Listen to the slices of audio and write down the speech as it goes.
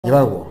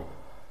150，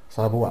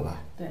啥也不管了。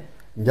对。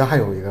你家还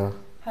有一个？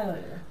还有一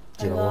个。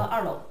几楼？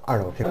二楼。2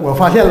楼平。我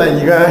发现了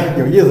一个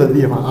有意思的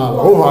地方啊，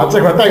楼房这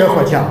块带个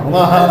火墙子，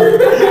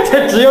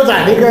这只有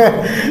在那个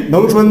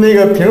农村那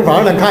个平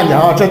房能看见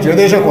啊，这绝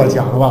对是火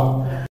墙子。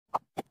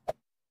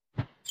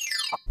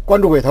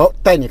关注鬼头，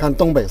带你看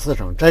东北4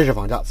省真实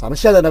房价。咱们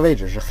现在的位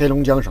置是黑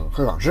龙江省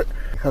鹤岗市。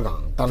鹤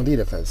岗当地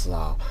的粉丝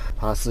啊，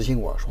他私信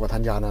我说他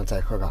家呢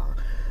在鹤岗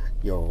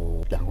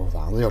有2户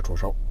房子要出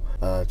售，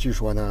据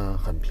说呢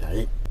很便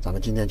宜。咱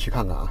们今天去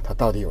看看啊，它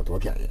到底有多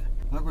便宜。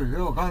鬼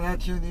哥，我刚才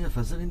听那个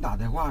粉丝给你打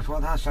电话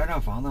说他3幢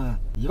房子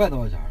1万多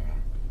块钱啊，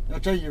要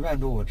真1万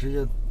多，我直接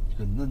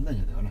就弄下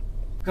得了。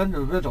跟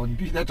鬼哥走，你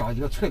必须得找一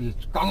个彻底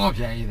刚刚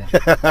便宜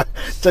的。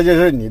这就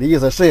是你的意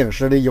思，摄影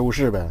师的优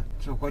势呗。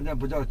这关键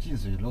不叫近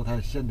水楼台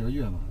先得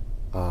月吗？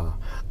啊，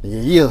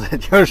你意思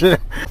就是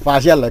发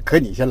现了，可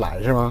你先来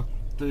是吗？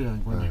对呀，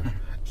关键。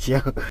行，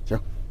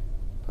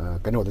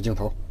跟着我的镜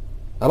头，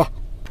来吧。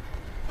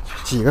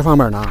几个房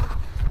门呢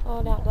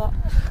2个。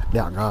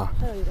2个。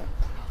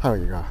还有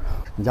一个。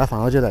你家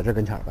房子就在这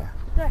跟前呗？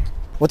对。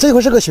我这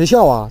块是个学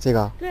校啊，这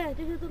个。对，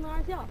这是自动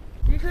二校，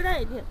离车站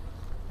也近，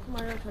出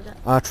门就是车站。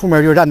啊，出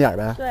门就是站点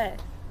呗。对。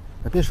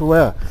别说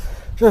呀，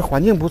这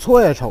环境不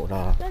错呀，瞅着。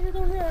但是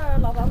都是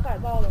老房改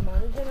造的嘛，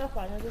这现在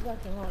环境就算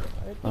挺好的，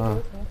这地都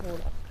重铺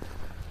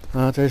的。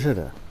啊，真是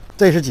的。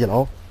这是几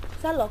楼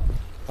？3楼。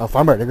啊，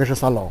房本这个是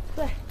3楼。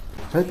对。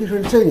哎，别说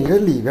这你这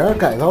里边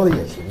改造的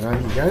也行啊，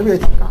里边不也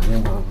挺干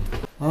净吗？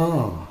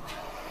啊。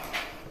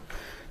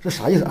这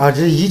啥意思啊？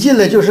这一进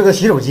来就是个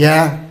洗手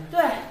间。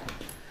对。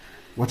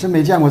我真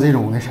没见过这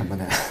种那什么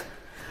的。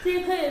这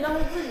可以让他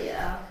自己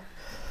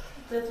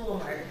再做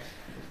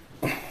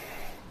门。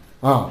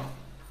啊。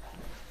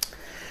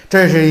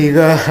这是一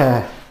个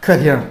客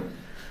厅。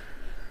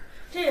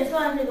这也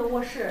算这个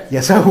卧室。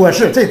也算卧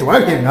室，这多少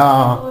平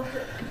啊？卧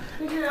室，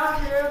这是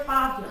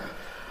28平。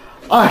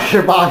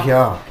28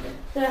平。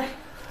对。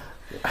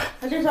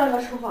这算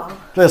个厨房。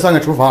这算个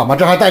厨房，完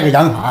这还带个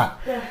阳台。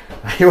对。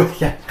哎呦我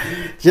天，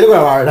急了拐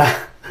弯的。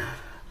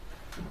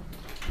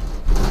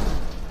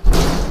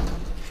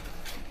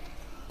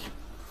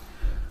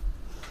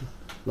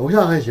楼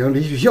下还行，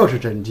离学校是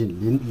真近，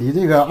离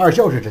这个2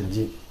校是真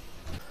近。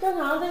正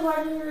常这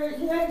块就是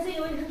应该是这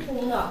个位置是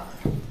通的。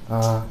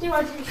啊。这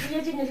块直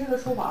接进去是个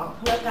厨房，后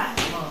来改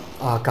的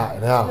嘛。啊，改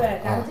的呀。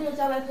对，改的这个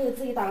将来可以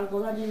自己打个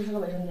隔断，这就是个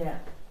卫生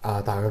间。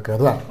啊，打个隔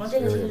断。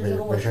这个是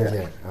个卫生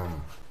间啊。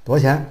多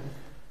少钱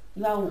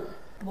？15000。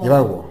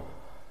15000，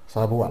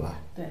啥也不管了。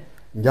对。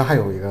你家还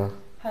有一个？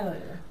还有一个。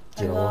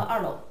几楼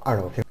？2楼。2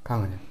楼，看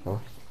看去，走吧。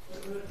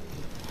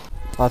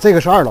啊，这个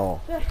是2楼。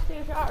对，这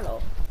个是2楼。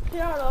这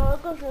2楼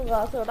更适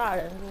合岁数大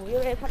人住，因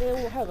为它这个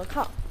屋还有个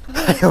炕。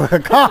还有个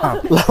炕，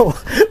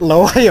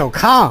楼还有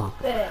炕。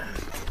对。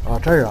啊，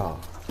这儿啊。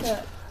对。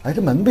哎，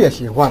这门不也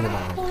新换的吗？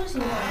都是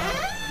新换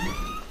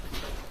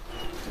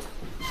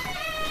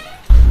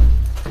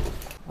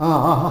的。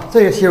啊，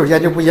这个洗手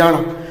间就不一样了。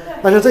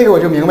但是这个我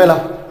就明白了，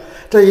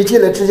这一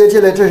进来直接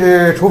进来，这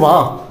是厨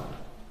房。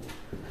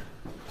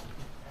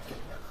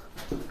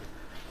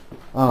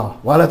啊，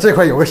完了这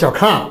块有个小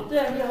炕。对，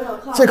有个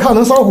炕。这炕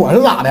能烧火是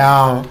咋的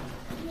呀？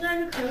应该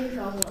是可以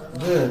烧火的。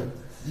不是，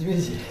因为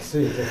几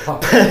岁这炕？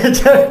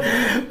这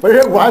不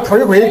是，我还头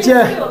一回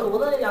见。有炉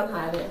子的阳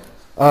台里。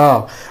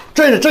啊，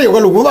这有个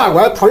炉子，我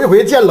还头一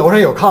回见楼上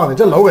有炕的，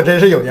这楼可真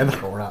是有年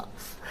头了。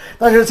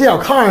但是这小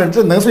炕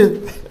这能睡？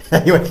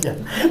哎呦我天，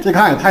这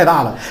炕也太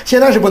大了！现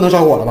在是不能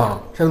烧火了吧？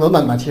现在都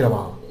暖气了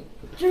吧？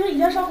就是以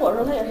前烧火的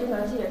时候，它也是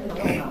暖气，也是能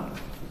用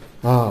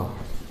的。啊。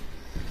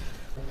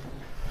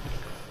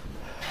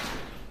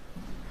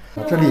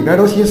这里边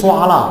都新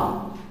刷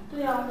了。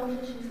对呀，都是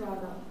新刷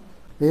的。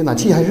哎，暖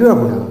气还热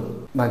乎呢。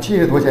暖气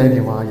是多少钱一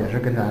平方？也是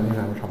跟咱那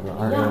个差不多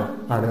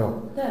，26。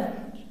对。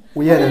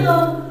物业的。这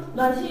个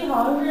暖气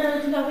好像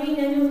是取暖费1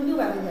年就是600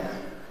块钱。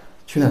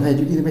取暖费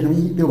就为什么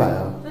600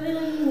啊？它这个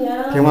1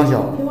年。平方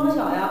小。平方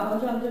小呀，好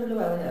像就是600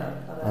块钱。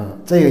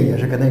这个也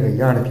是跟那个一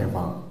样的平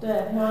方。对，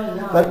平方一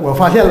样。我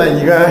发现了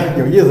一个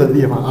有意思的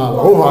地方啊，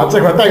楼房这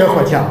块带个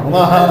火墙子，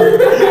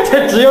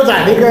这只有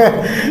在那个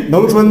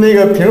农村那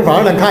个平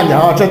房能看见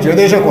啊，这绝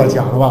对是火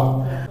墙子。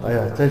哎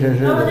呀，这真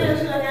是。他们这个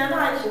适合年龄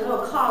大，喜欢有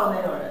炕的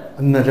那种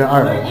人。那这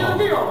2楼。因为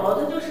这种楼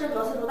它就适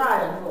合岁数大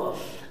人住。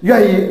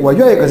我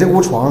愿意搁这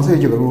屋床睡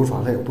就搁这屋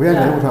床睡，不愿意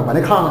搁这屋床把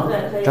那炕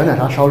整点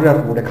啥烧热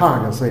乎的炕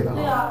上就睡了。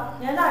对呀，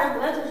年龄大人不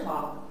爱睡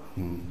床。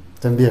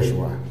真别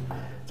说，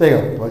这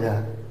个多少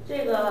钱？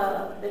这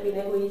个得比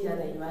那贵一些，得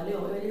16000，因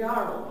为这是2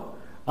楼嘛。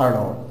2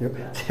楼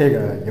这个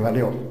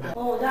16000。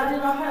我家这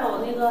边还有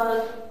那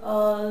个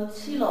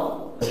7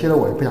楼。7楼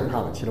我也不想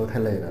看了，7楼太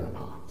累了，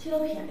怕。 7楼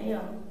便宜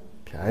啊。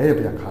便宜也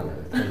不想看了，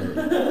太累。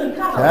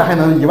便宜还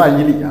能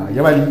11000里啊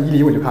，11000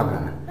里我就看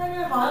看。但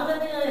是好像跟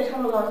那个也差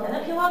不多高钱，那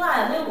平方大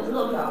呀，那50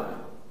多平。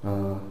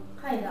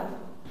看一下吧。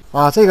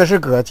啊，这个是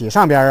搁几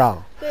上边啊？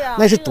对呀。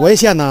那是多少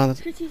线呢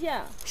？17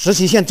线。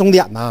17线终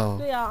点呢？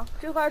对呀，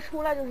这块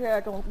出来就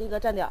是那个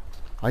站点。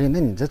哎呀，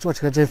那你这坐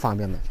车真方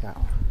便呢，家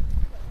伙。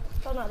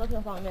到哪都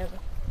挺方便的。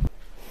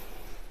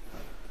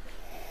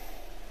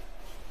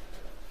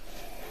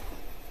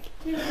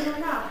这个非常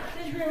大，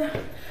这是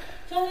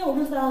将近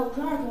53、52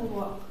平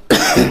多。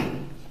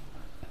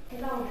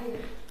挺大我这个。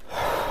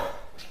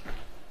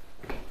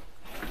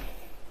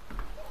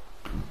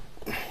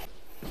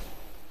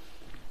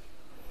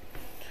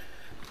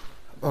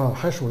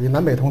还属于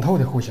南北通透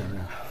的户型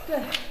呢。对。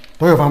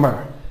都有房本。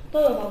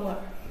都有房本。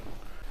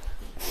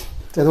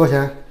这多少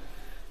钱？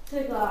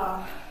这个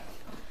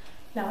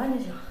2万就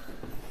行。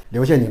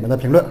留下你们的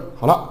评论。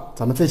好了，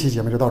咱们这期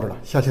节目就到这了，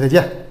下期再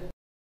见。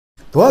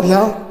多少平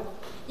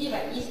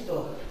？110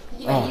多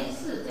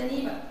，114，将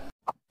近100。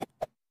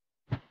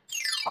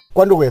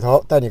关注鬼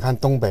头，带你看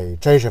东北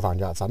真实房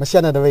价。咱们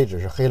现在的位置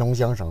是黑龙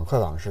江省鹤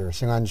岗市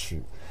兴安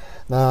区。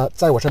那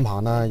在我身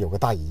旁呢有个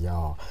大姨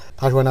啊，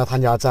她说呢，她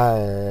家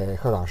在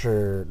鹤岗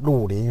市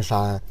鹿林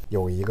山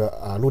有一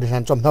个鹿林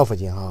山转盘道附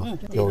近哈，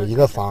有一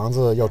个房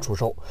子要出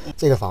售。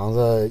这个房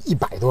子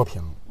100多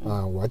平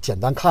我简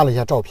单看了一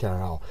下照片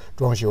啊，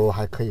装修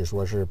还可以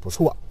说是不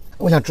错。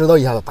我想知道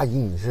一下子，大姨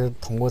你是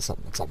通过怎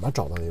么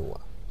找到的我？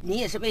你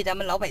也是为咱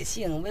们老百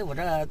姓，为我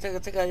这个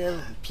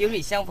萍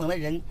水相逢的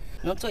人，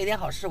能做一点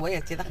好事，我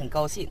也觉得很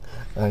高兴。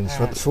你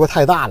说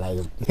太大了，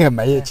那个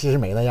没，其实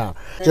没那样。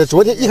这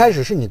昨天一开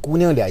始是你姑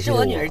娘联系是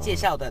我女儿介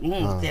绍的，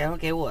介绍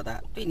给我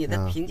的，对你的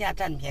评价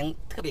占评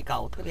特别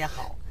高，特别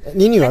好。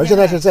你女儿现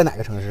在是在哪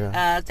个城市？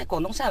在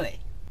广东汕尾。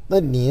那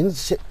您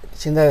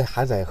现在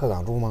还在鹤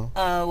岗住吗？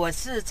我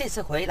是这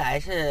次回来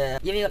是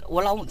因为我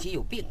老母亲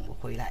有病，我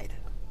回来的。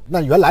那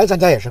原来咱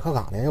家也是鹤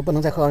岗的，又不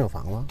能在鹤岗有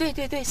房吗？对，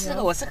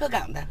我是鹤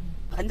岗的，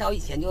很早以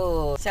前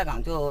就下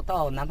岗就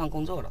到南方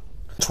工作了。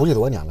出去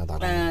多少年了？大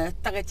概？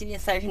大概今年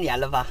30年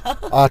了吧。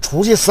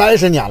出去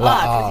30年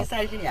了出去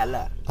30年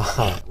了。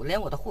我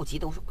连我的户籍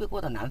都是归过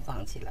到南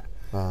方去了。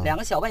2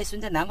个小外孙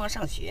在南方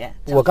上学。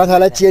我刚才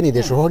来接你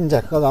的时候，你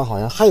在鹤岗好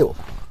像还有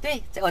房。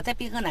对，我在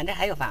滨河南这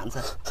还有房子。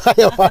还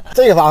有房，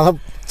这个房子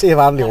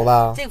留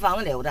了。这个房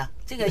子留着，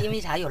这个因为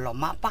啥？有老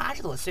妈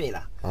80多岁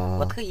了，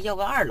我特意要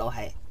个2楼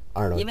还。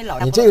2楼，因为老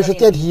你这个是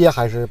电梯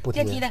还是不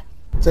电梯的？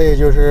这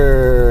就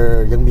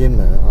是迎宾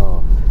门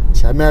啊，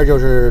前面就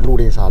是鹿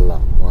林山了。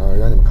我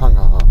让你们看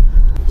看啊，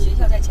学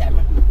校在前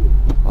面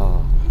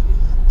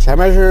前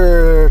面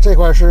是这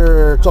块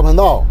是转盘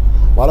道，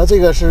完了这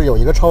个是有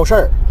一个超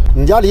市。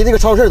你家离这个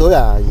超市多远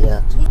啊，姨？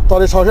到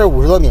这超市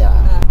50多米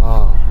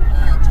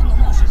从农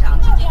贸市场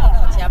直接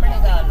到前面那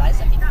个蓝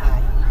色平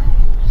台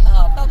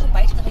到处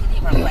白车那个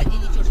地方，拐进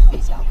去就是学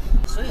校，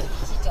所有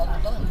一些交通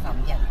都很方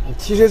便。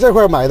其实这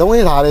块买东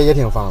西啥的也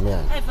挺方便，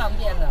太方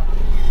便了。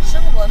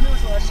生活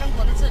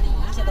的自理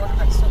一切都是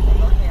很顺的，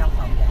都是非常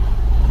方便的。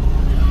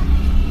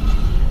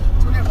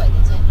从这儿拐进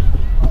去，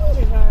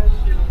这是24。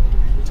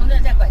从这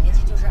儿再拐进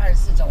去就是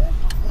24中。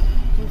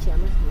从前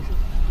面城市。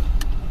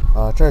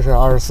这是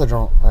24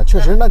中确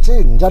实，那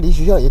这你家离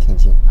学校也挺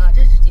近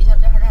这是学校，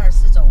这还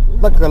是24中。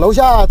那搁楼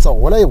下走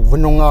过来有5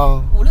分钟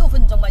啊？5、6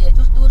分钟吧，也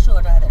就是多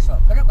说这还得说，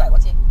搁这拐过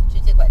去，直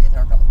接拐这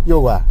头走。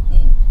右拐。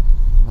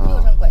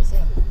右上拐线。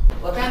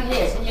我当年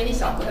也是因为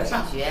小朋友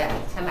上学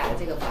才买的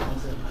这个房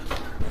子。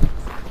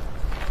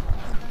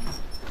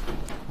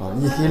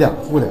1梯2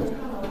户的。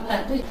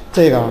对。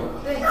这个。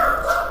对。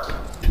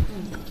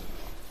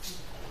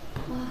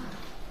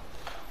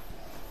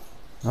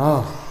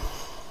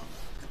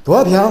多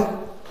少平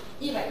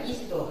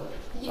？110多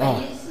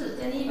，114，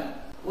将近100。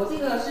我这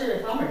个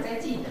是房本在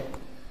进的，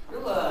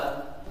如果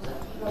不是，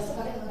我4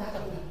个电能拿走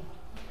的。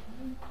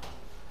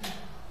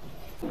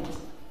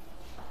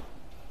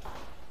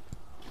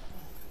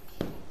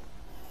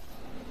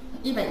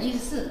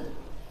114。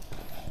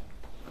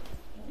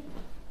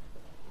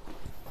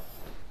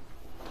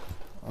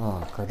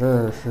可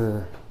这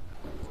是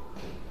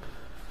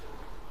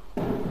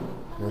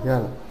有电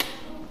了。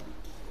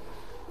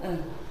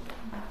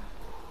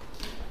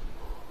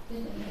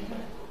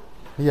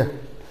哎呀，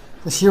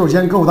这洗手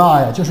间够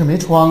大呀，就是没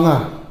窗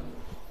啊。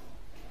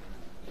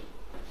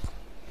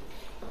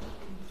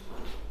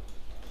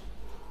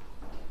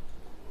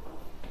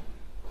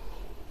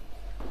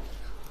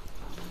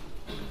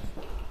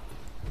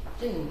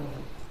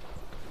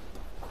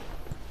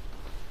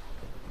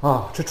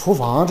这厨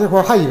房这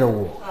块还一个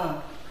屋。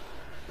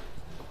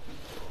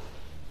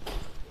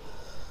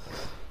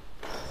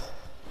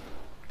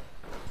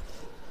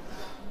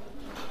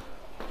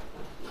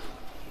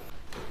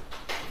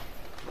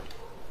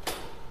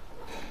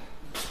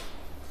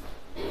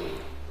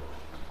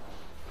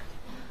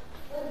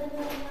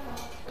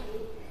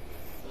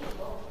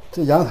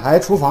这阳台、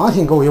厨房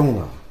挺够用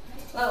啊。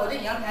我这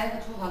阳台和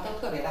厨房都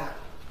特别大。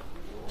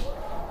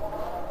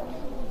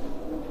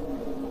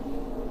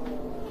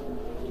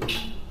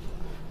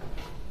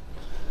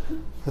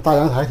这大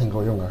阳台挺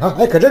够用的，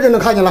搁这就能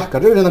看见了，搁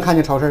这就能看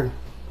见超市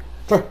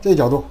了。这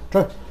角度，这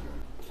儿。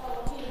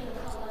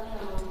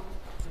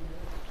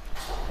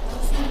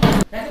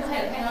咱这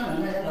还有太阳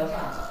能呢，在楼上。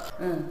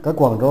搁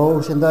广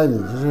州，现在你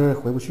就是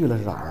回不去了，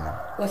是咋的？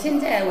我现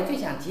在我就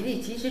想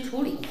及时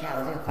处理一下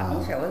我这个房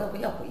子事儿，我都不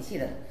要回去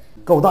了。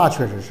够大，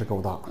确实是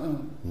够大。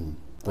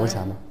多少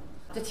钱呢？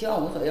这7万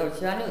5左右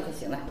，7万6就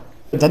行了。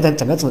咱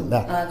整个准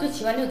的。就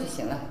7万6就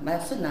行了，买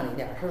顺当一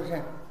点，是不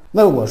是？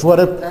那我说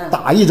的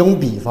打一种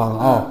比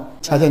方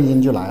掐现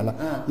金就来了，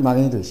立马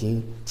给你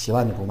怼7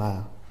万，你不卖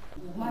啊？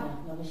 5万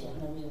那不行，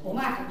不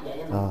卖是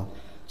别的啊。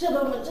 这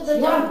都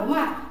不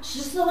卖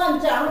，14万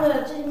这样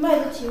的，这卖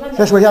都7万。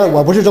再说一下，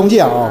我不是中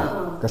介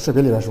啊，搁视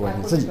频里边说，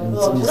你自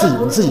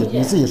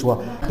己说，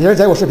别人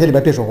在我视频里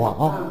边别说话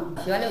啊。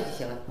7万6就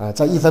行了。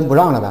咱1分不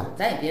让了呗。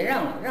咱也别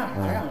让了，让啥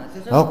让了？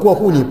然后过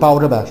户你包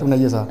着呗，是不是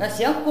那意思？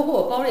行，过户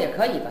我包着也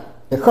可以吧。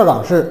鹤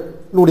岗市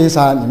鹿林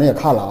山，你们也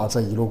看了啊，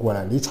这一路过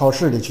来，离超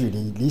市的距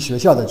离，离学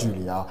校的距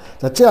离啊，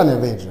在这样的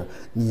位置，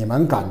你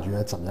们感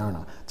觉怎么样呢？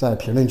在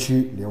评论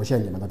区留下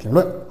你们的评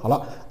论。好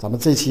了，咱们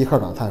这期鹤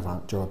岗探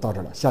房就到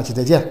这了，下期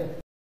再见。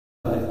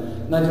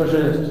那就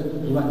是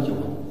19000。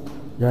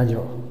19000，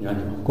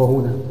过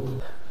户呢？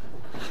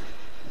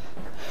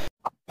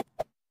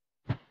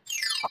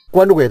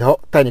关注鬼头，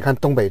带你看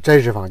东北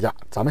真实房价。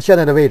咱们现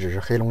在的位置是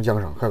黑龙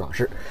江省鹤岗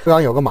市。鹤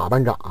岗有个马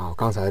班长啊，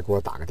刚才给我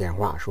打个电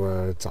话，说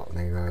找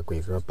那个鬼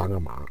哥帮个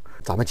忙，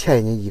咱们欠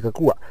人家一个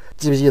过。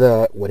记不记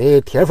得我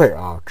的铁粉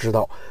啊？知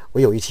道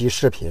我有一期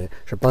视频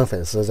是帮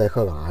粉丝在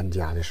鹤岗安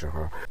家的时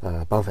候，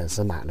帮粉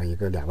丝买了一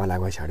个2万来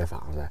块钱的房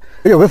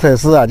子。有个粉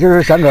丝啊，就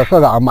是想搁鹤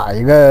岗买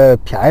一个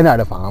便宜点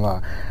的房子，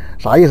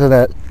啥意思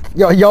呢？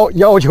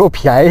要求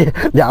便宜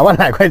2万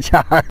来块钱。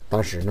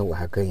当时呢，我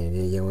还跟人家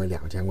因为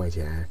2000块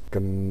钱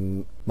跟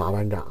马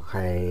班长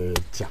还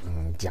讲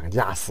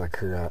价死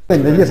磕。那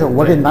你的意思，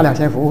我给你拿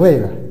2000服务费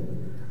呗？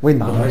我给你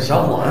拿。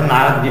小伙子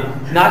拿你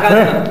干什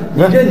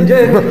么？你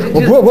这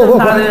我不是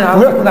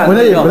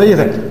我的意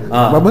思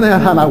啊，我不能让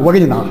他拿，我给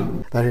你拿。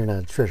但是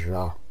呢，确实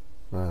啊，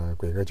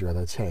鬼哥觉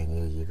得欠人家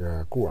一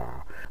个过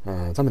啊，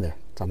这么的，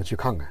咱们去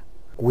看看。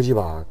估计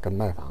吧，跟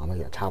卖房子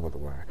也差不多，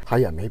他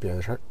也没别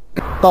的事儿。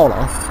到了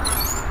啊！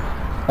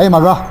哎，马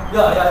哥，呀，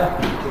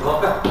鬼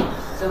头，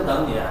正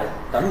等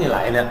你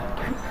来呢。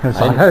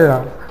啥事儿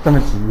啊？这么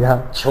急呀？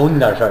求你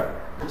点事儿。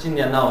今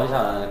年呢，我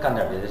想干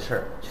点别的事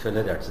儿，缺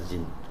了点资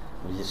金，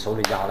我手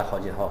里压了好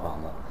几套房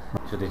子，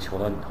就得求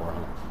到你头上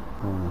了。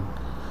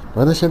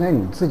我说现在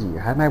你自己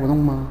还卖不动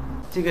吗？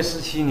这个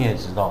时期你也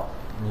知道，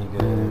那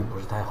个不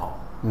是太好。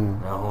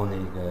然后那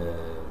个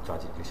抓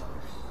紧就想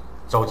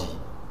着急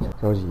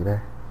呗。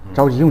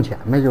着急用钱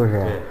呗，就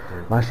是，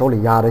完手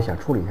里压着想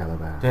处理一下子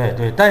呗。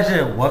对，但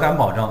是我敢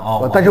保证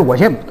啊，但是我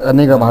先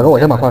那个马哥，我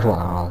先把话说完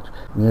啊。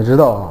你也知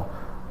道啊，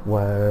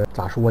我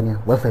咋说呢？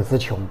我粉丝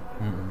穷，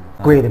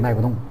贵的卖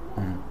不动。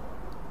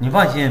你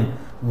放心，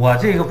我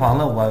这个房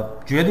子我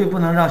绝对不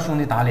能让兄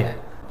弟打脸，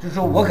就是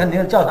说我肯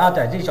定叫他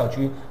在这小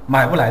区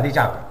买不来的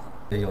价格。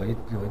有一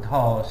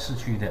套市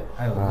区的，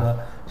还有一个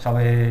稍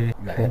微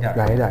远一点、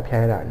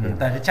偏一点的。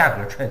但是价格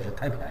确实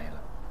太便宜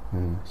了。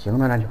行，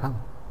那咱去看看。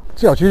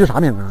这小区叫啥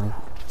名啊？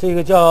这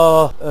个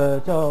叫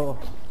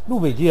路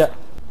北街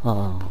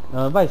啊。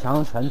外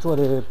墙全做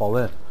的保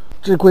温。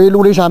这归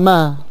鹿林山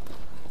呗？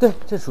对，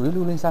这属于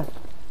鹿林山。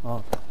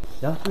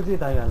行，就这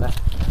单元来。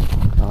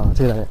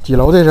这单元几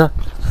楼？这是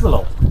4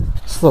楼。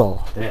4楼。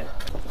对。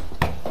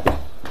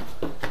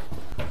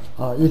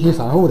一梯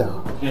3户的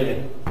啊。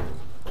对。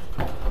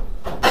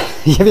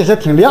也得是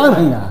挺亮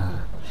堂啊。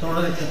收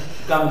拾的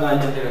干不干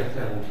净？这个。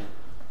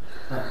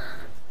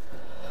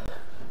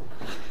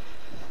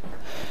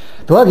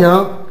多少平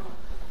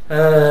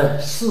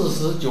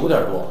？49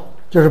点多，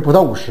就是不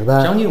到50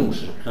呗，将近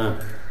50。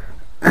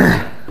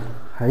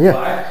哎呀，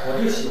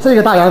这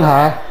个大阳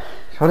台，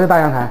瞅这大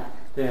阳台。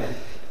对。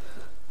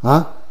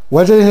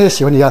我真是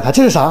喜欢这阳台。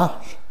这是啥？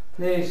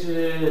那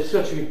是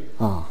社区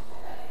啊。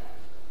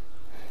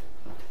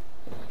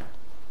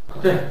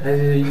对，它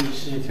是浴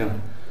室挺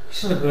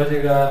适合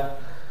这个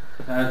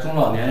中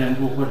老年人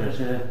住，或者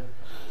是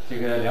这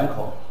个2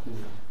口。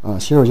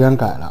洗手间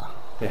改了。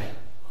对。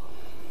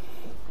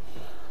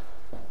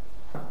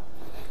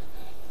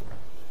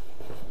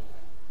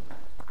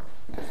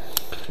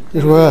就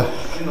说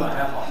取暖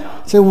还好呢。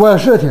这卧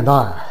室挺大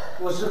呀。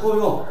卧室够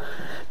用。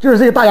就是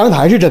这个大阳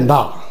台是真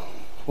大。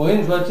我跟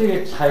你说，这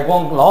个采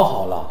光老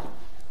好了，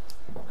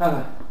看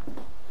看。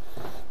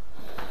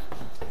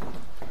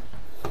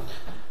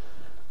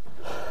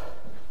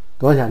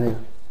多少钱这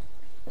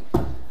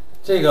个？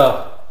这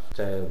个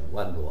在5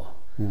万多。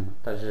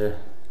但是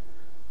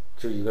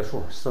就一个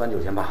数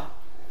，49800。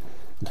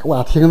我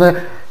咋听着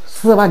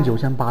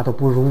49800都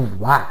不如5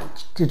万，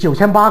这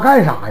9800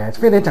干啥呀？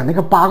非得整那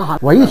个8个哈？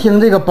我一听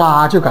这个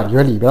8就感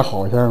觉里边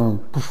好像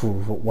不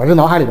舒服。我这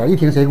脑海里边一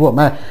听谁给我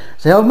卖，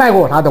谁要卖过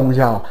我啥东西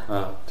啊？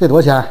这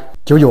多少钱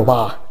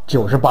？998、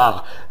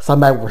98、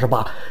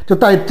358，就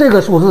带这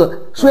个数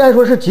字。虽然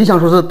说是吉祥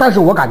数字，但是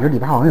我感觉里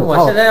边好像有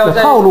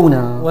套路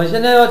呢。我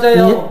现在要再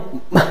要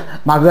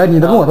马哥，你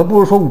的跟我都不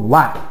如说5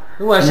万。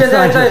我现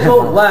在再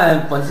说5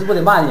万，粉丝不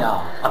得骂你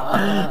啊？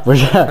不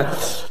是。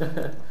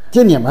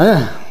这你们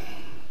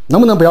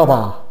能不能不要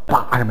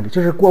8什么的？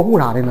这是过户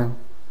啥的呢？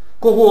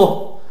过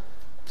户，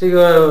这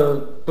个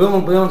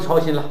不用操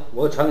心了，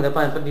我全给他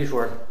办地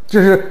说。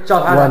就是叫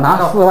他我拿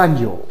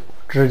49000，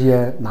直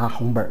接拿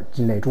红本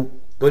进来住。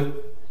对。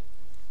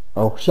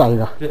下一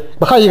个。对。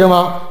不还一个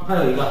吗？还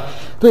有一个。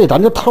对，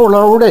咱这透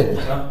漏的。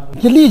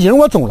这丽景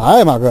我总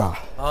来，马哥。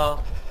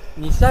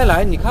你再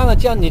来，你看看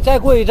建，你再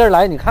过一阵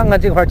来，你看看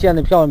这块建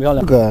的漂不漂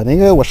亮？那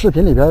个我视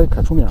频里边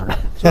可出名了，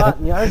是吧？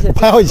你而且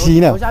拍好几期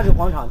呢。楼下就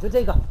广场，就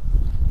这个。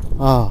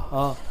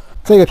啊，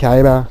这个便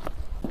宜呗？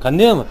肯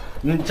定嘛，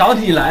你找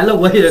你来了，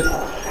我也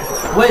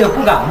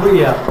不敢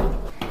贵呀，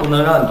不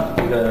能让你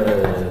这个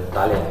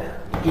打脸，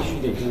必须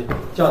得是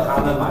叫他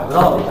们买不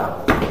到的价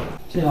格。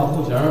这套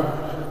户型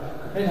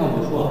非常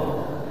不错，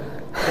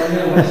关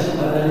键我喜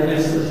欢的这个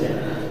视线，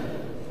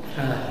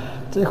看看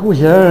这户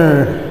型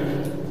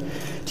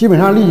基本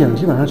上丽景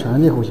基本上全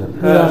是这户型，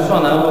是吧？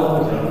双南国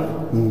户型。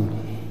嗯。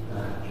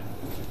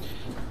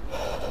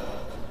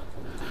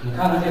你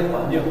看看这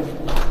环境。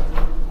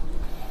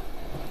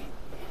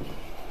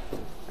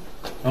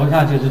楼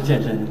下就是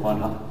健身广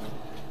场，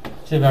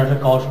这边是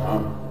高层，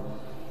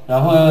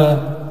然后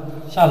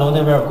下楼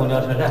那边有公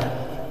交车站，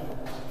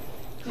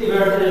这边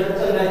是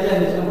正在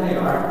建的生态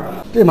园。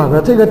这马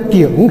哥，这个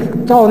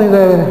顶照那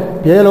个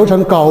别的楼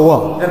层高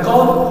啊？这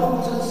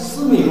高这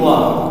4米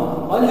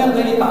多，完全可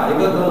以打一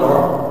个阁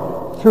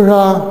楼，是不是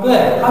啊？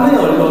对，他们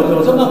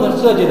有这么个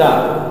设计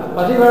的，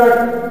把这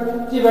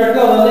边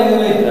调到那个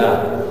位置，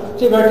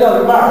这边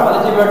调一半，完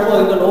了这边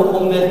做一个镂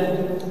空的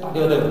大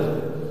吊灯。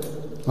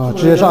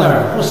直接上去，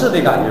复式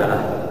的感觉。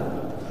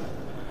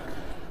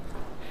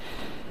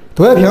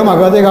多少平，马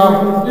哥？这个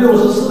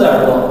64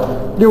点多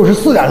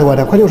，64点多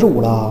的，快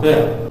65了。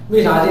对，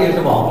为啥这个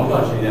是网红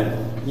小区呢？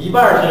一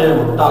半是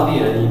我们当地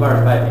人，一半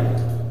是外地。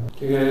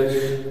这个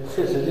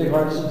确实这块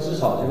至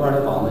少这块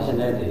的房子现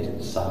在得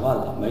3万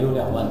了，没有2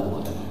万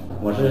多的。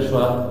我是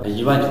说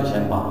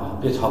19800，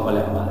别超过2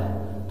万。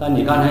但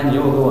你刚才你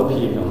又给我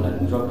批评了，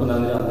你说不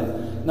能这样的，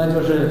那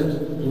就是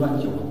19000。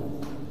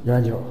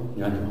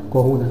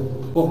过户呢？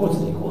过户自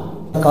己过。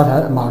刚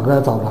才马哥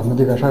找咱们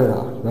这个事儿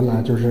啊，原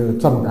来就是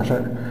这么个事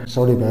儿，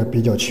手里边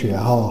比较缺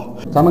哈。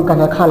咱们刚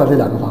才看了这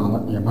2个房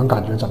子，你们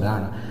感觉怎么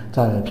样呢？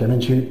在评论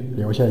区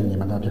留下你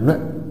们的评论。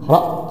好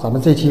了，咱们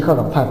这期鹤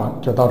岗探访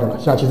就到这了，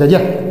下期再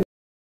见。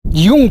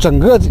一共整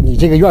个你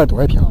这个院多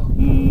少平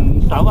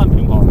？3万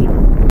平方米。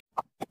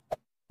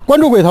关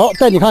注鬼头，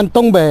带你看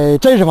东北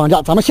真实房价。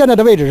咱们现在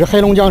的位置是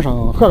黑龙江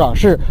省鹤岗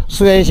市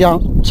绥源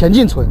乡前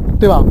进村，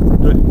对吧？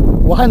对。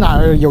我还哪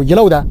儿有遗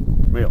漏的？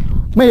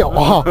没有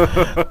啊。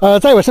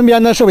在我身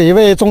边呢是我一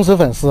位忠实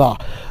粉丝啊。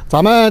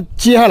咱们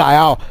接下来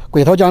啊，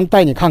鬼头将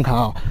带你看看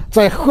啊，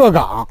在鹤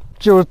岗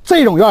就是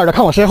这种院的，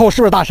看我身后是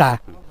不是大山？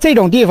这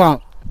种地方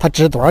它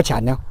值多少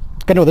钱呢？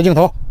跟着我的镜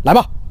头来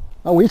吧。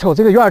我一瞅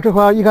这个院，这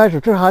块一开始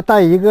这还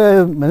带一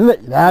个门卫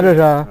的，这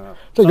是。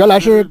这原来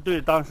是对，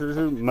当时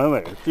是门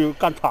卫，就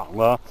干厂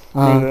子。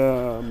那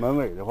个门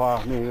卫的话，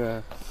那个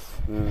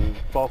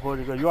包括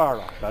这个院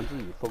了，咱自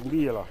己封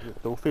闭了，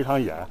都非常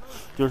严。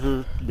就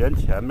是连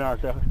前面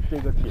这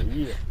个铁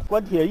艺，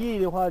关铁艺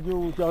的话，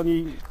就得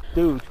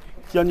有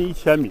将近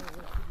1000米，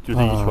就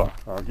这一圈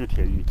就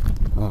铁艺。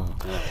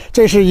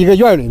这是一个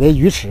院里的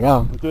鱼池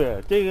啊。对，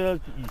这个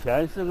以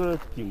前是个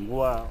景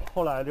观，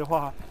后来的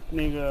话。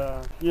那个，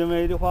因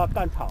为的话，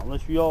干厂子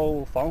需要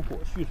防火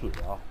蓄水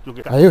啊，就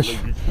给。哎呦去！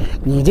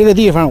你这个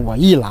地方我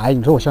一来，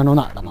你说我想走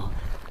哪儿了吗？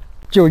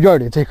就院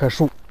里这棵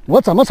树，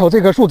我怎么瞅这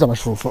棵树怎么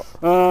舒服。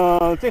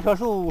这棵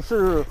树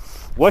是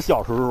我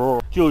小时候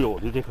就有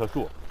的这棵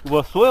树，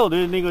我所有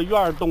的那个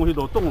院东西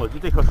都动了，就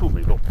这棵树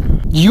没动。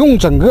一共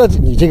整个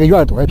你这个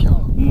院多少平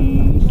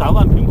？3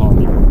万平方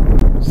米。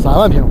3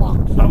万平方。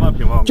3万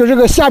平方米。就这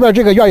个下边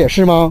这个院也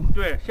是吗？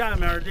对，下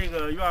面这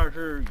个院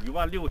是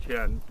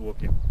16000多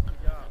平。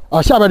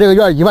下边这个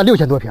院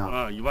16000多平。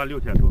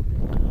16000多平。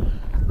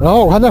然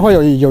后我看那块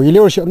有一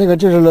溜小那个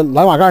就是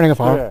蓝瓦盖那个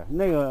房。对，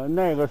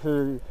那个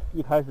是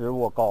一开始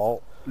我搞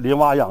林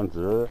蛙养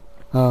殖，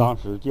当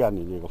时建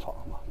的这个房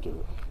子，这个。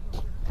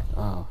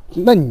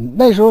那你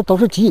那时候都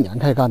是几几年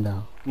开始干的？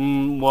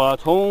我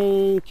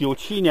从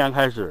97年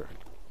开始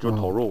就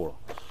投入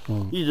了，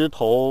一直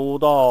投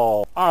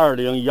到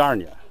2012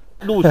年，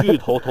陆续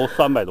投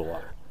300多万。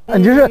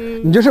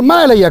你就是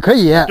卖了也可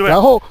以，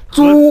然后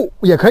租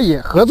也可以，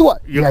合作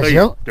也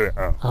行。对，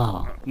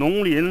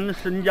农林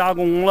深加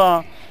工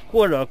了，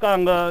或者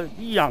干个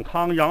一养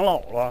康养老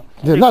了，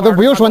对，那都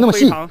不用说那么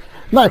细，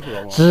那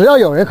只要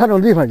有人看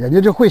中地方，人家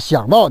就会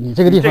想到你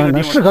这个地方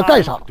能适合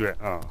干啥。对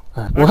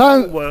我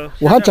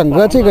看整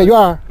个这个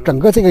院，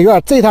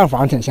这套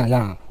房挺像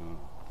样。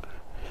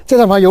这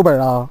套房有本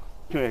啊？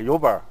对，有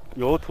本，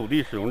有土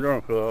地使用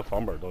证和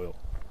房本都有。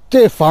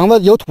这房子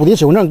有土地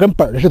使用证跟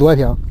本的是多少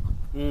平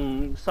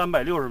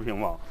？360平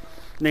方，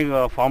那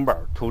个房本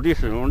土地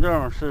使用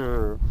证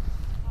是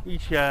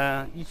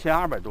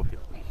1200多平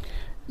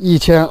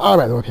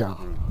，1200多平，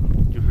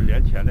就是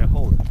连前带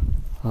后的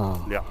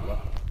2个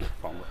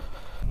房本。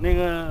那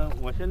个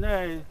我现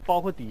在包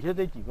括底下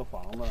这几个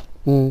房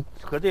子，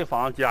和这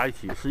房子加一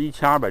起是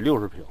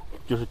1260平，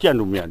就是建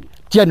筑面积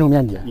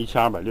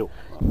1260。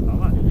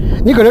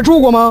你搁这住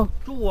过吗？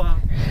住啊。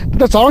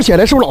那早上起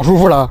来是不是老舒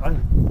服了？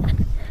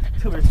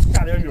特别是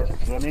下点雨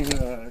和那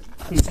个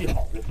空气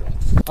好的时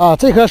候。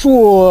这棵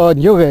树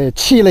你就给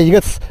砌了一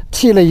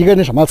个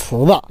那什么池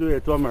子。对，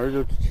专门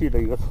就砌了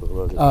一个池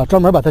子。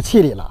专门把它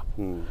砌里了。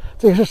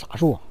这个是啥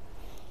树？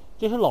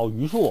这是老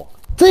榆树。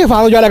这个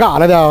房子原来干啥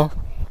来的？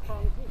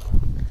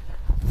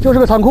就是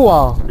个仓库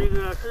啊。这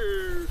个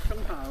是生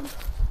产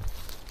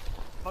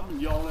产品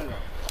胶来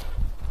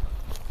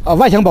的。啊，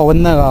外墙保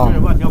温那个。对，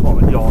外墙保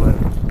温胶来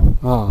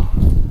的。啊。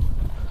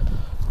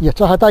呀，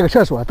这还带个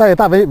厕所，带个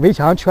大围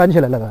墙圈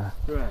起来了呗。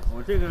对，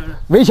我这个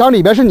围墙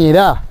里边是你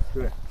的。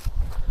对。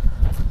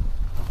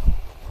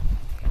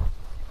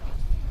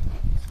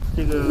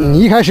这个。你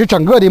一开始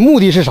整个的目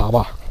的是啥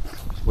吧？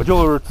我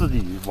就是自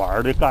己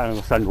玩的，干个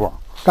山庄。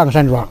干个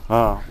山庄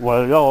啊！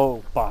我要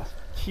把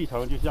砌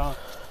成就像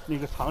那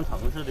个长城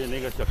似的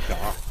那个小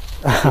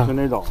墙，就是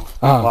那种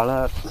啊。完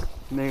了，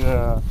那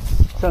个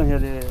剩下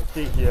的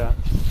这些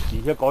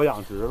底下搞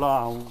养殖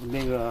了，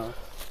那个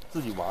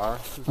自己玩，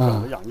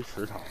整个养鱼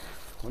池塘。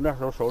我那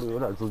时候手里有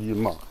点资金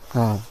嘛，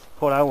啊。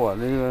后来我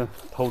那个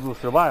投资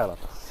失败了，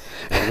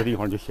这个地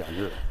方就闲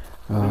置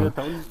了。啊，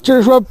就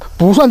是说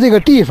不算这个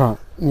地方，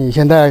你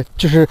现在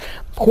就是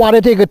花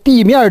的这个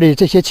地面的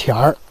这些钱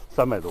儿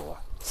，300多万。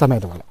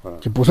300多了，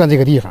就不算这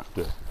个地方。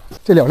对，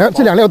这两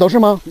辆都是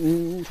吗？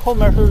后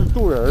面是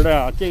住人的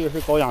呀，这个是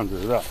搞养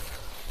殖的。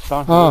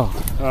当时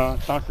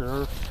当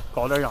时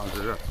搞点养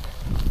殖。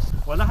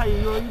我那还有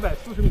一个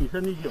140米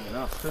深的井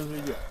呢，深水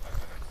井。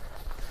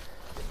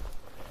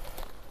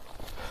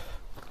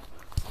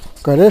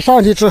搁这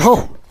上去之后，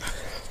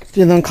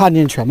就能看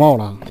见全貌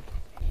了。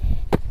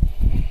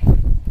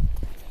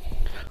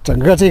整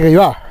个这个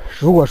院儿，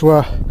如果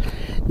说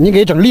你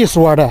给整利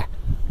索的。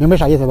明白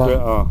啥意思吧？对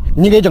啊，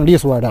你给整利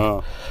索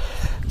的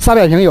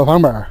，300平有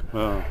房本，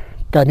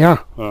改名，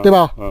对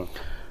吧？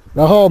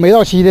然后没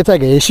到期的再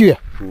给人续，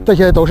这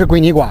些都是归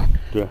你管，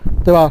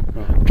对吧？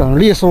整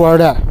利索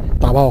的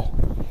打包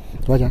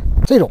多少钱？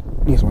这种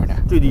利索的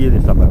最低也得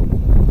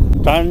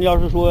350。咱要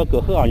是说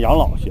搁鹤岗养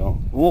老行，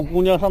我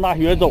姑娘上大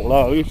学走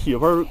了，我媳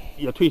妇儿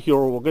也退休，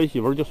我跟媳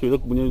妇儿就随着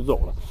姑娘就走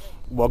了。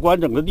我管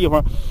整个地方，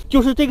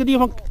就是这个地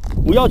方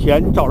不要钱，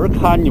你找人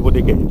看你不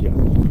得给人钱？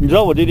你知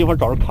道我这地方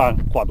找人看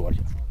花多少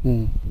钱？20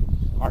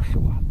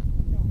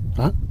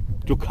万啊！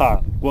就看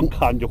光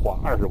看就花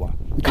20万。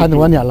你看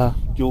多少年了？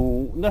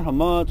就那什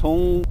么，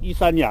从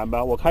13年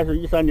呗，我开始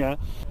13年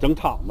整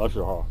厂的时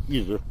候，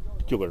一直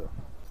就搁这儿。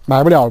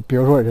买不了，比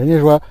如说人家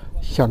说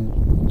想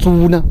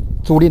租呢，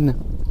租赁呢？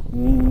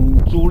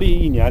租赁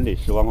1年得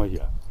10万块钱。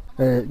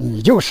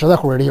你就实在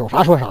乎的，有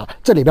啥说啥，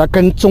这里边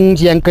跟中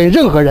间跟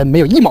任何人没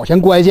有1毛钱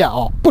关系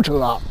啊，不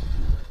扯，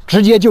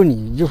直接就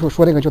你就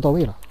说那个就到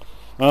位了。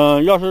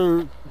要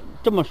是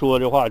这么说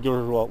的话，就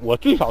是说我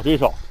最少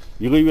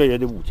1个月也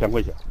得5000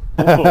块钱。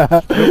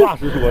实话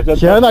实说，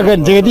行，大哥，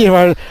你这个地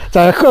方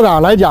在鹤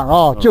岗来讲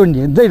啊，就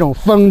你这种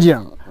风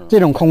景、这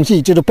种空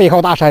气，就是背靠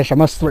大山，什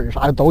么水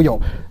啥的都有，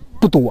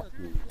不多。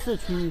市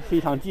区非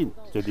常近，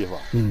这地方，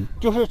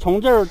就是从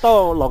这儿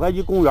到老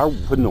街公园5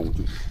分钟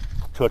距离，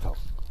车程。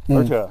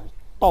而且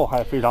道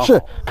还非常好，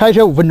是开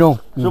车5分钟，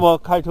是不？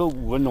开车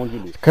5分钟距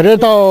离。可是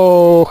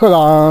到鹤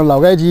岗老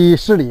街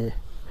市里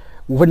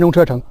5分钟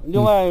车程。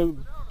另外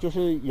就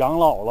是养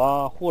老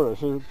了，或者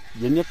是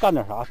人家干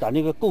点啥，咱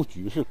这个够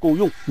局势够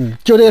用。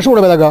就这数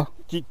了呗，大哥。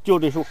就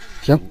这数。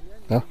行，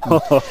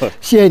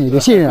谢谢你的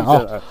信任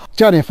啊！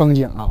这样的风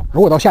景啊，如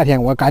果到夏天，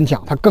我敢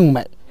讲它更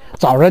美。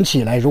早上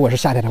起来，如果是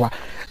夏天的话，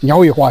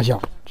鸟语花香，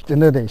真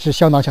的得是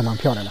相当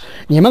漂亮的。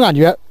你们感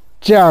觉？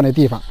这样的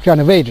地方，这样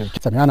的位置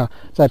怎么样呢？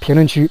在评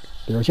论区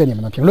留下你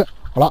们的评论。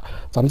好了，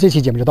咱们这期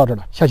节目就到这儿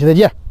了，下期再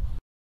见。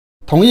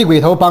同意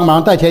鬼头帮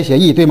忙代签协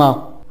议，对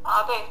吗？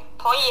对，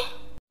同意。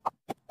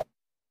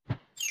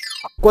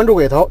关注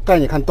鬼头，带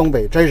你看东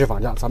北真实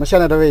房价。咱们现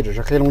在的位置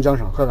是黑龙江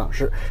省鹤岗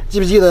市。记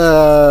不记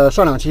得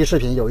上2期视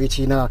频有一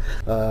期呢？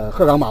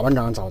鹤岗马班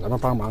长找咱们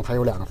帮忙，他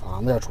有2个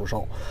房子要出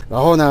售。然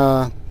后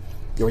呢，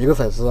有一个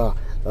粉丝啊，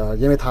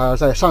因为他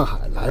在上海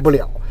来不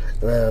了。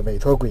委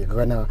托鬼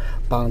哥呢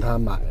帮他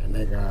买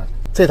那个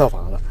这套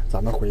房子，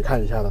咱们回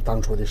看一下他当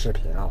初的视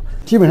频啊。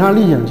基本上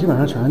丽景基本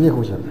上全是内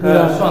户型，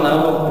双南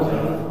国户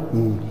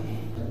型，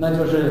那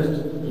就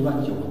是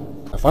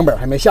19000。房本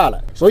还没下来，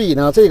所以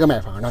呢，这个买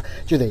房呢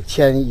就得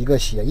签一个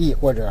协议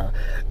或者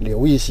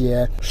留一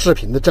些视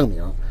频的证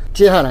明。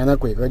接下来呢，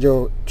鬼哥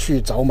就去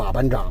找马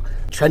班长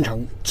全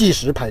程计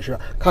时拍摄，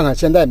看看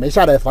现在没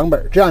下来房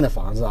本这样的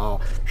房子啊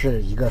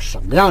是一个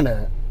什么样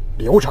的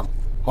流程。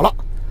好了。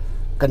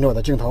跟着我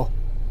的镜头，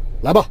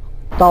来吧，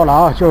到了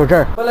啊，就是这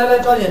儿。来，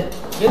抓紧，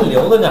给你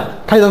留着呢。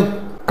开灯，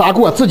嘎给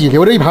我自己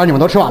留着一盘，你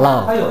们都吃完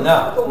了？还有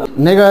呢。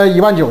那个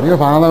19000那个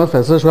房子，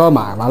粉丝说要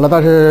买，完了，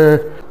但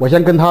是我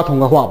先跟他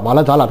通个话，完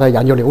了咱俩再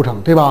研究流程，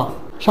对吧？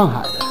上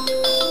海的。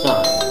你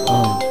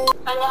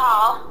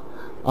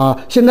好。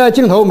现在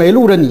镜头没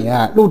录着你，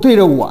录对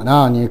着我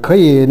呢，你可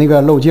以那个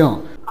漏镜。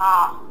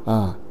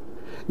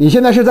你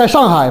现在是在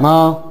上海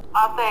吗？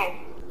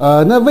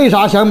对。那为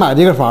啥想买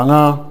这个房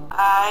啊？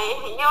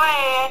因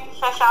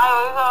为想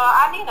有一个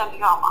安定的地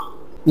方嘛。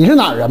你是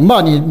哪儿人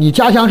吧？你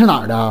家乡是哪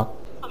儿的？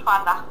四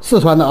川的。四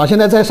川的啊，现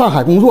在在上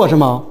海工作是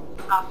吗？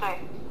对。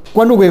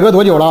关注鬼哥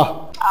多久了？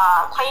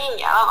快1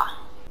年了吧。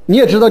你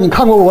也知道，你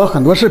看过我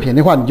很多视频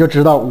的话，你就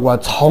知道我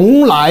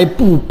从来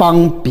不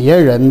帮别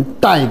人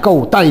代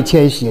购代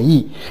签协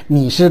议，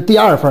你是第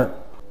2份。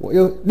我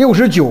有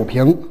69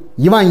平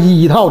11000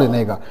一套的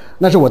那个，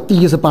那是我第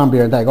一次帮别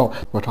人代购。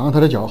我尝尝他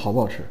的饺子好不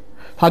好吃。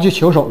他去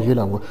求手去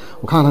了，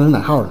我看看他是哪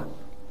号的。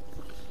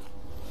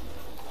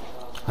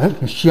哎，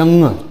很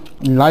香啊！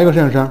你来一个摄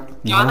影师。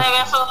你们那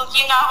边是不是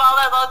金刚包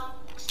那个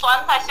酸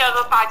菜馅的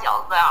大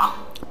饺子呀？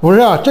不是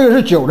啊，这个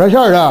是韭菜馅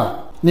的。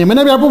你们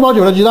那边不包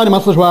韭菜鸡蛋的吗？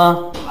四川？没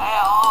有，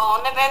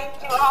那边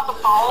基本上是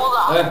包的。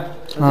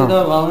哎，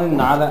这套房子你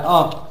拿来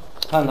啊，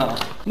看看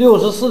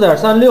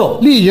，64.36。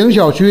丽景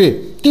小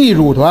区地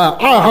主团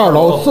2号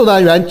楼4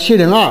单元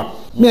702，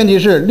面积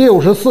是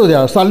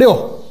64.36。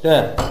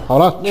对，好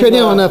了，确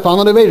定那房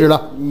子的位置了。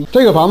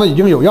这个房子已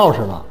经有钥匙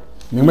了，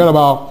明白了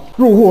吧？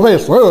入户费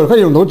所有的费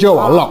用都交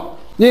完了。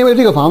因为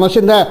这个房子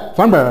现在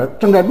房本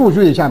正在陆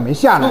续下，没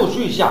下来。陆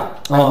续下，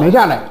哎，没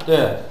下来。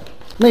对。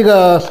那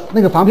个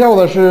房票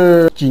子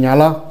是几年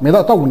了？没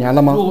到5年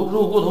了吗？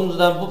入户通知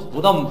单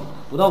不到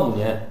5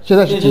年。现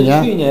在是几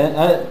年？去年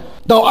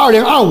到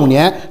2025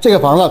年这个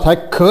房子才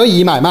可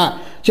以买卖。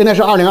现在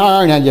是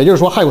2022年，也就是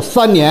说还有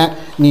3年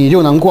你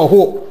就能过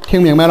户，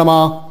听明白了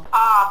吗？啊，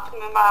听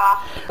明白了。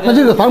那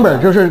这个房本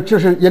就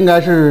是应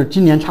该是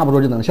今年差不多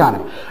就能下来，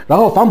然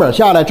后房本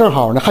下来正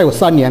好呢还有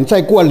3年，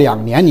再过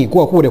2年你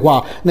过户的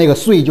话，那个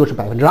税就是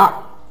2%。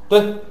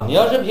对，你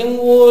要是评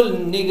估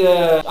那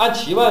个按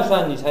7万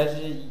算，你才是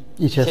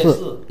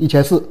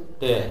1400。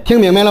对，听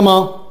明白了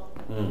吗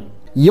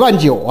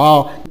？19000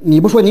啊！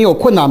你不说你有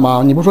困难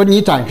吗？你不说你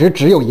暂时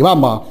只有1万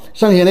吗？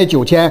剩下那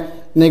9000，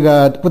那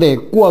个不得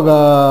过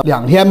个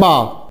2天吧？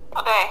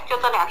啊，对，就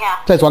这2天。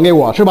再转给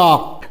我是吧？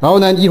然后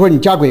呢，一会儿你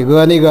加鬼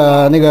哥那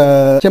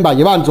个，先把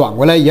1万转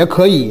过来也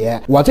可以。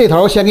我这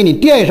头先给你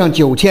垫上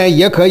9000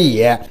也可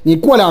以。你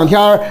过2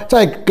天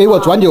再给我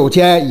转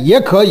9000也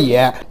可以。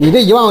你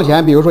这1万块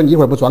钱，比如说你一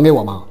会儿不转给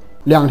我吗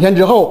？2天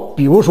之后，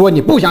比如说你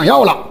不想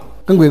要了，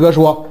跟鬼哥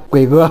说，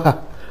鬼哥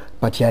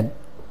把钱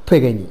退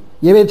给你，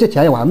因为这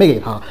钱我还没给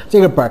他。这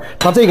个本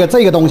他这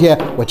个东西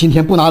我今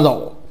天不拿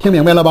走，听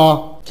明白了吧？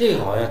这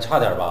个好像差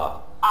点吧？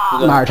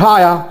哪儿差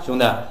呀，兄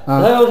弟？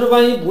他要是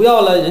万一不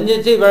要了，人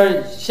家这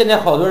边现在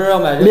好多人要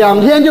买，2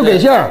天就给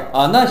信儿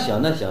啊。那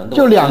行，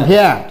就2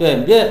天。对，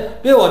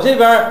别我这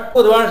边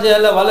过多长时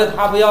间了，完了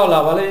他不要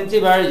了，完了人这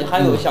边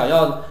还有想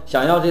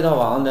要这套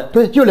房子。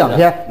对，就2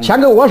天，钱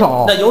搁我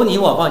手。那有你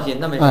我放心，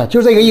那没事。哎，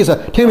就这个意思，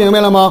听明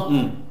白了吗？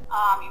明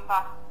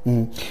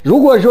白。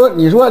如果说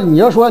你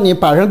要说你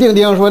板上钉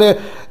钉说的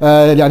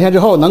，2天之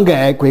后能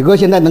给鬼哥，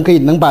现在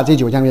能把这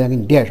9000块钱给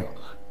你垫上，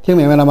听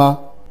明白了吗？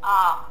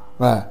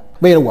哎。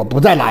为了我不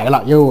再来了，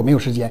因为我没有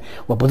时间，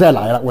我不再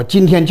来了。我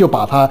今天就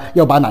把他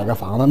要把哪个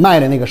房子卖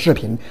的那个视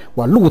频，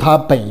我录他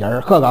本人，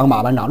鹤岗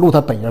马班长录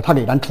他本人，他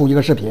给咱出一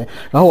个视频，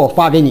然后我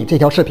发给你，这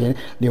条视频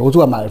留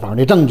作买房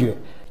的证据。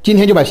今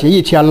天就把协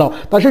议签了，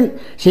但是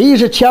协议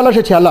是签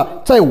了，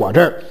在我这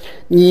儿，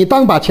你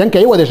当把钱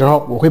给我的时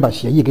候，我会把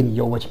协议给你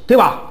邮过去，对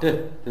吧？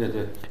对。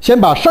先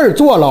把事儿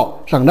做了，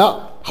省着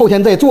后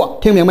天再做，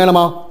听明白了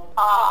吗？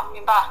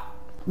明白。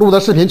录的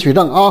视频取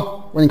证啊，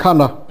我给你看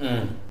着。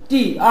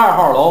第2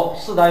号楼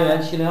4单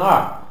元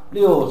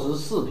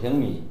702，64平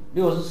米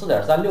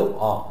，64.36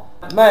啊，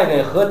卖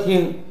给和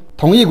厅。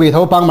同意鬼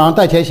头帮忙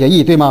代签协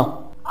议，对吗？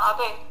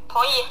对，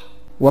同意。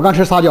我刚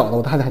吃仨饺子，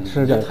我还得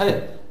吃点。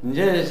你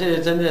这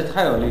真的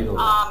太有力度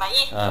了满意。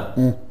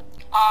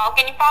我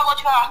给你发过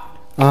去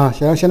了。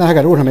行，现在还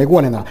在路上没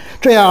过来呢。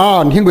这样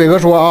啊，你听鬼哥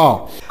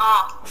说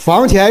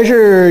房钱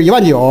是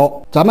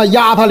19000，咱们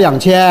压他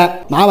2000，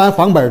拿完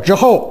房本之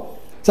后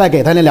再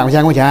给他那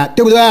2000块钱，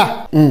对不对？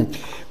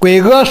鬼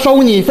哥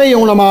收你费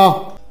用了吗？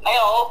没有。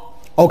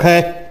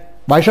OK，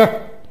 完事儿。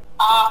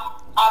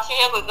谢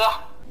谢鬼哥。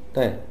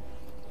对，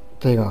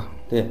这个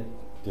对，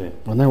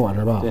我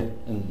这吧？对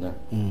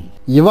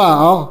，1万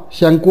啊，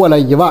先过来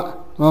1万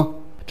啊，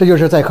这就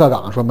是在鹤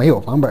岗说没有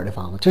房本的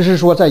房子，这是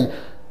说在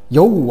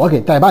有我给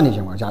代办的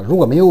情况下，如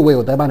果没有我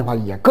有代办的话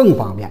也更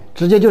方便，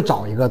直接就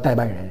找一个代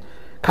办人，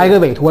开个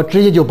委托，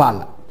直接就办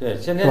了。对，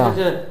现在就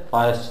是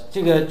把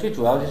这个最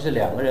主要就是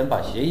2个人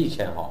把协议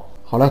签好。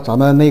好了，咱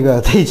们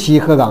这期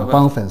鹤岗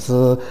帮粉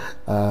丝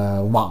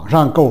网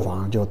上购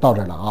房就到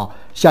这儿了啊，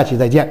下期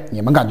再见。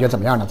你们感觉怎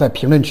么样呢？在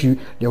评论区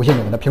留下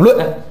你们的评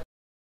论。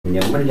你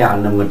们家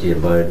那么鸡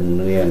巴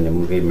能让你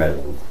们给买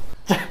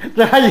房？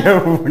这还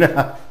有呢？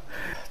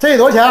这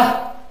多少钱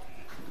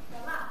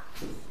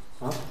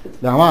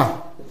？2万。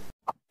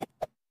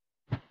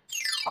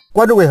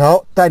关注鬼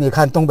头，带你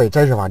看东北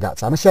真实房价。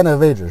咱们现在的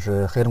位置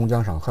是黑龙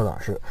江省鹤岗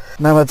市。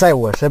那么在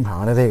我身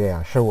旁的这个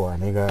呀，是我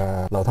那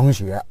个老同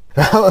学。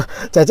然后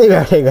在这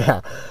边这个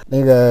呀，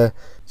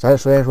咱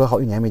虽然说好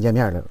几年没见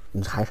面了，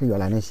你还是原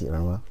来那媳妇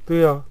吗？对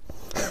呀，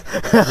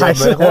还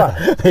是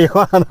没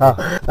换呢。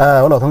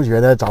我老同学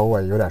呢找我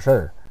有点事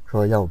儿，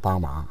说要我帮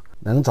忙，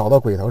能找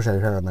到鬼头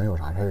身上能有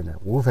啥事儿呢？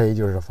无非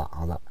就是房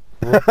子。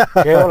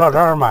给我老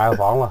丈人买个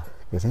房子。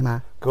给谁买？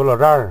给我老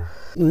丈人。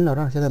你老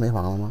丈人现在没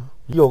房子吗？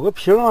有个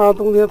平房，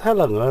冬天太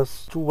冷了，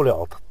住不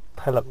了，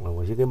太冷了，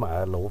我就给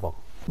买楼房。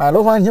买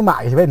楼房你就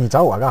买去呗，你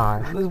找我干啥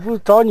呀？那不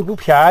找你不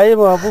便宜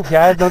吗？不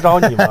便宜能找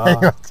你吗？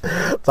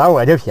找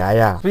我就便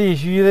宜。必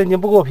须的，你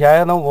不给我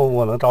便宜，那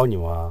我能找你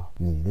吗？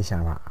你的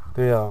想法。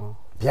对呀。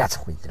别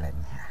吹了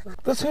你。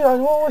这崔啥？你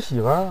问我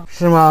媳妇儿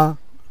是吗？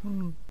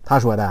嗯他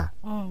说的。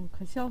嗯，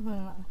可孝顺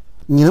了。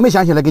你能没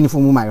想起来给你父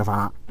母买个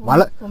房？完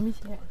了我没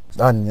钱。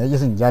啊，你的意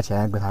思你家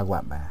钱归他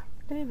管呗？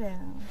对呗。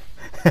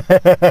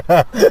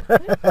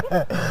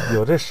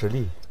有这实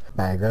力，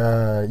买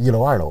个1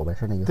楼2楼呗，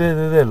是那意思？对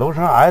对对，楼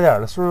层矮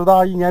点的，岁数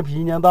大，一年比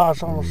一年大，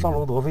上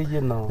楼多费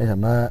劲呢。那什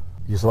么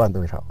预算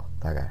多少？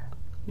大概？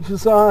预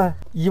算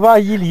1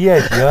万1里也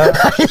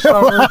行，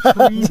上楼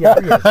出一点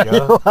也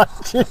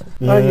行。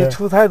那你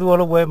出太多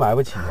了，我也买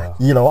不起啊。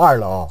1楼2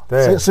楼，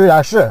对，虽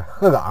然是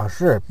鹤岗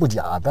是不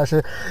假，但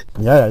是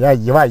你要人家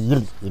1万1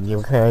里，你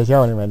不开玩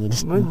笑呢吗？你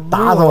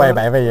打死我也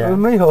白费呀。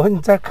没有，你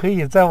可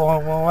以再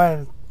往外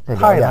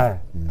探一探。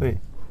对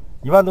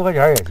，1万多块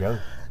钱也行。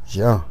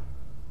行，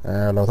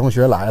老同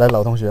学来了，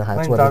老同学还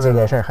做的这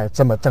件事儿还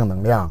这么正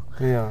能量。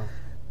对呀，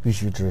必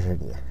须支持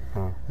你。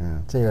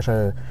这个事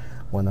儿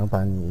我能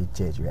帮你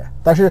解决，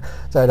但是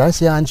在咱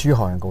西安区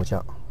好像够呛，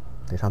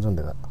得上顺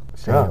德。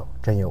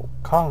真有，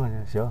看看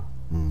去，行。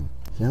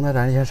行，那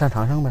咱先上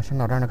长胜呗，上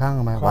老丈人看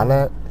看呗。完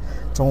了，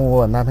中午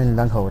我安排你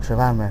2口吃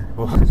饭呗。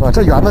哇，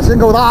这园子真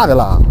够大的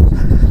了。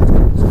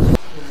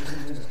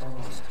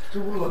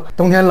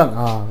冬天冷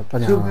啊，大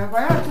娘。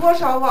反正多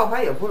烧吧，反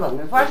正也不冷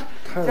的。反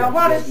正讲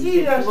话的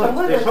细着，省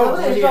得得烧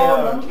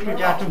能。这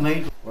家住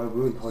没？我也不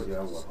用你掏钱，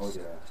我掏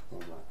钱，老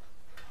板，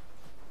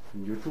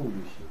你就住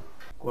就行。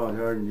过2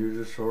天你就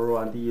是收拾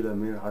完地了，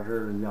没啥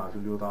事了，你俩就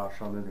溜达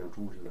上那顶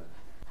住去了。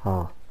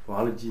啊。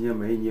完了，今年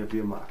煤你也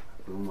别买，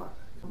不用买。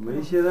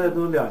煤现在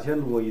都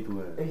2000多一吨。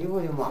哎呦我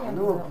的妈，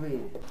那么贵！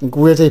你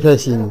估计这片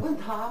心。问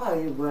他吧，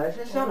我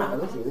是上哪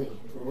都行，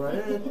我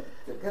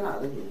这搁哪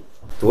都行。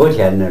多少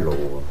钱呢楼？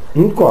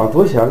你管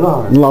多少钱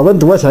啊？你老问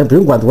多少钱，不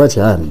用管多少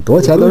钱，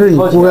多少钱都是你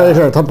估计的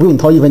事，他不用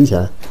掏1分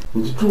钱。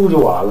你就住就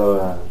完了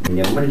呗。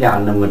你们家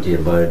那么鸡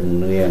巴，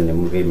能让你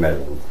们给买楼？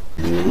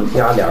你们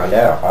家俩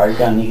小孩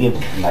让你给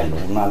买楼，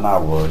那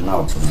我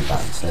不能干，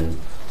真。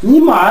你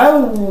买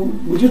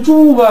我就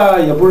住呗，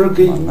也不是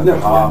给你那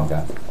啥，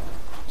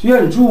就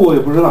让你住也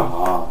不是那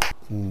啥。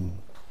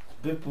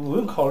不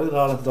用考虑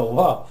他了，走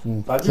吧。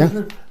咱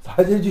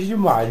就去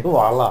买就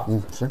完了。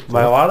行。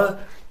买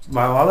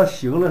完了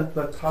行了，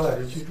他俩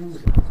就去住去。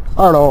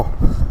2楼，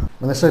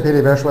我那视频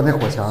里边说那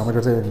火墙不就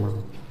这个吗？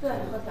对，火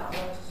墙。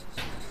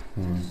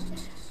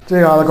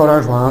这嘎达高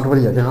张床，这不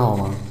也挺好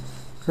吗？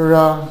是不是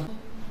啊？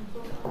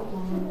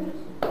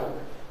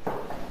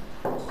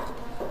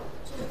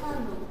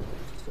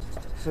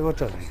这给我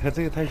整一个，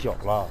这个太小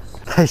了。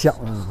太小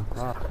了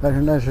啊！但是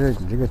那是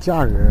你这个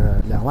价格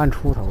2万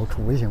出头，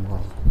出去行不？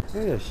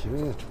那也行，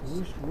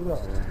出点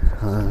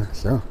呗。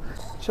行。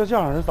像这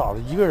样人咋的？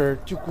一个人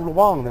就咕噜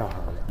棒那样的。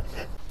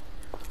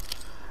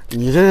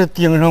你这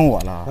盯上我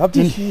了啊！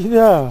必须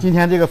的。今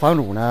天这个房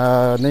主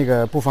呢，那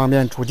个不方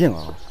便出境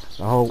啊，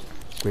然后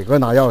鬼哥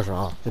拿钥匙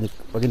啊，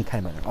我给你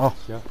开门啊。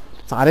行。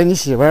咋的？你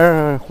媳妇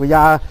儿回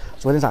家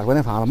昨天咋说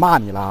那房子骂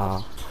你了？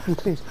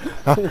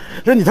啊，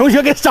这你同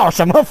学给找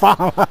什么房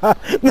了？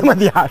那么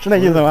点儿是那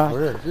意思吗？不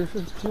是，就是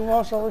平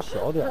房稍微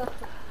小点，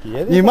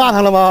别的。你骂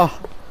他了吗？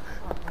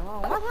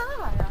我骂他干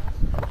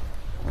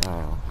啥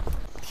呀？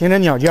听着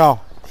鸟叫，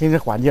听着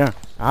环境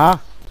啊。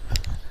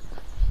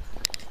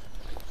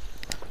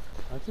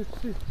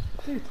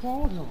这窗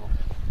户挺好。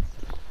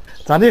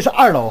咱这是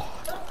2楼，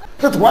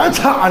这多少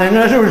敞的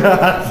呢？是不是？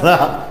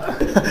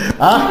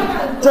啊，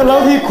这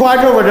楼梯宽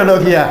着不？这楼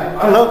梯，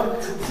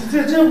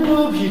这屋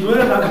都劈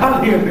墩，咱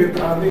看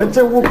那个。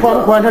这屋宽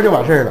不宽敞就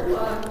完事儿了。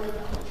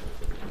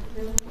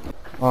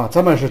啊，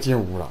这么是进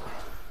屋了。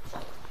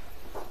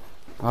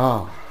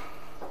啊，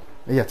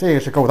哎呀，这个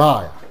是够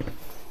大呀！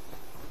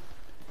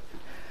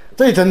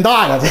这真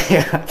大呀，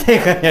这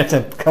个也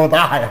真够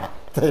大呀，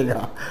这个。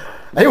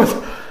哎呦我操，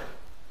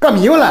干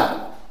迷糊了，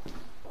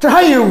这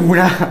还有屋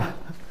呢，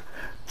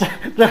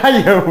这还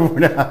有屋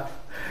呢，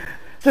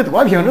这多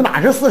少平？这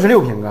哪是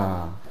46平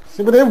啊？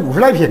这不得50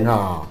来平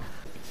啊？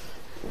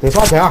得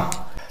刷墙，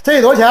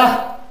这多少钱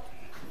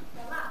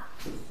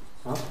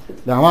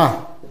？2万。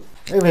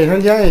这卫生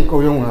间也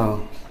够用啊。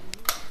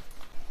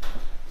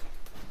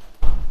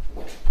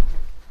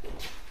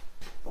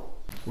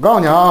我告诉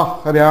你啊，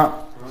和平，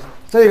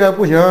这个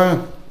不行，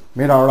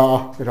没招了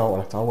啊！别找我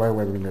了，找我也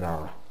没招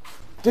了。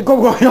这够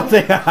不够用？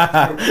这个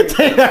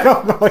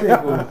够不够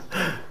用？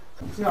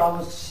这样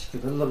子给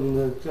他扔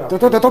的，这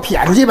样都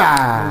撇出去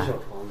呗。小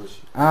床就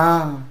行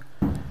啊。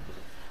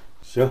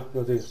行，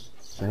要这个。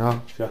行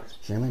啊，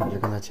行，那你就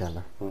跟他签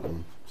了。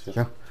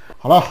行，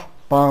好了，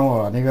帮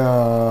我那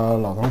个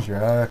老同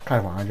学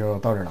看房就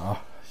到这儿了啊，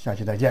下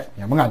期再见。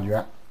你们感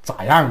觉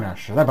咋样呢？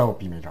实在把我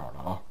逼没招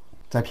了啊！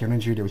在评论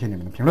区留下你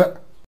们的评论。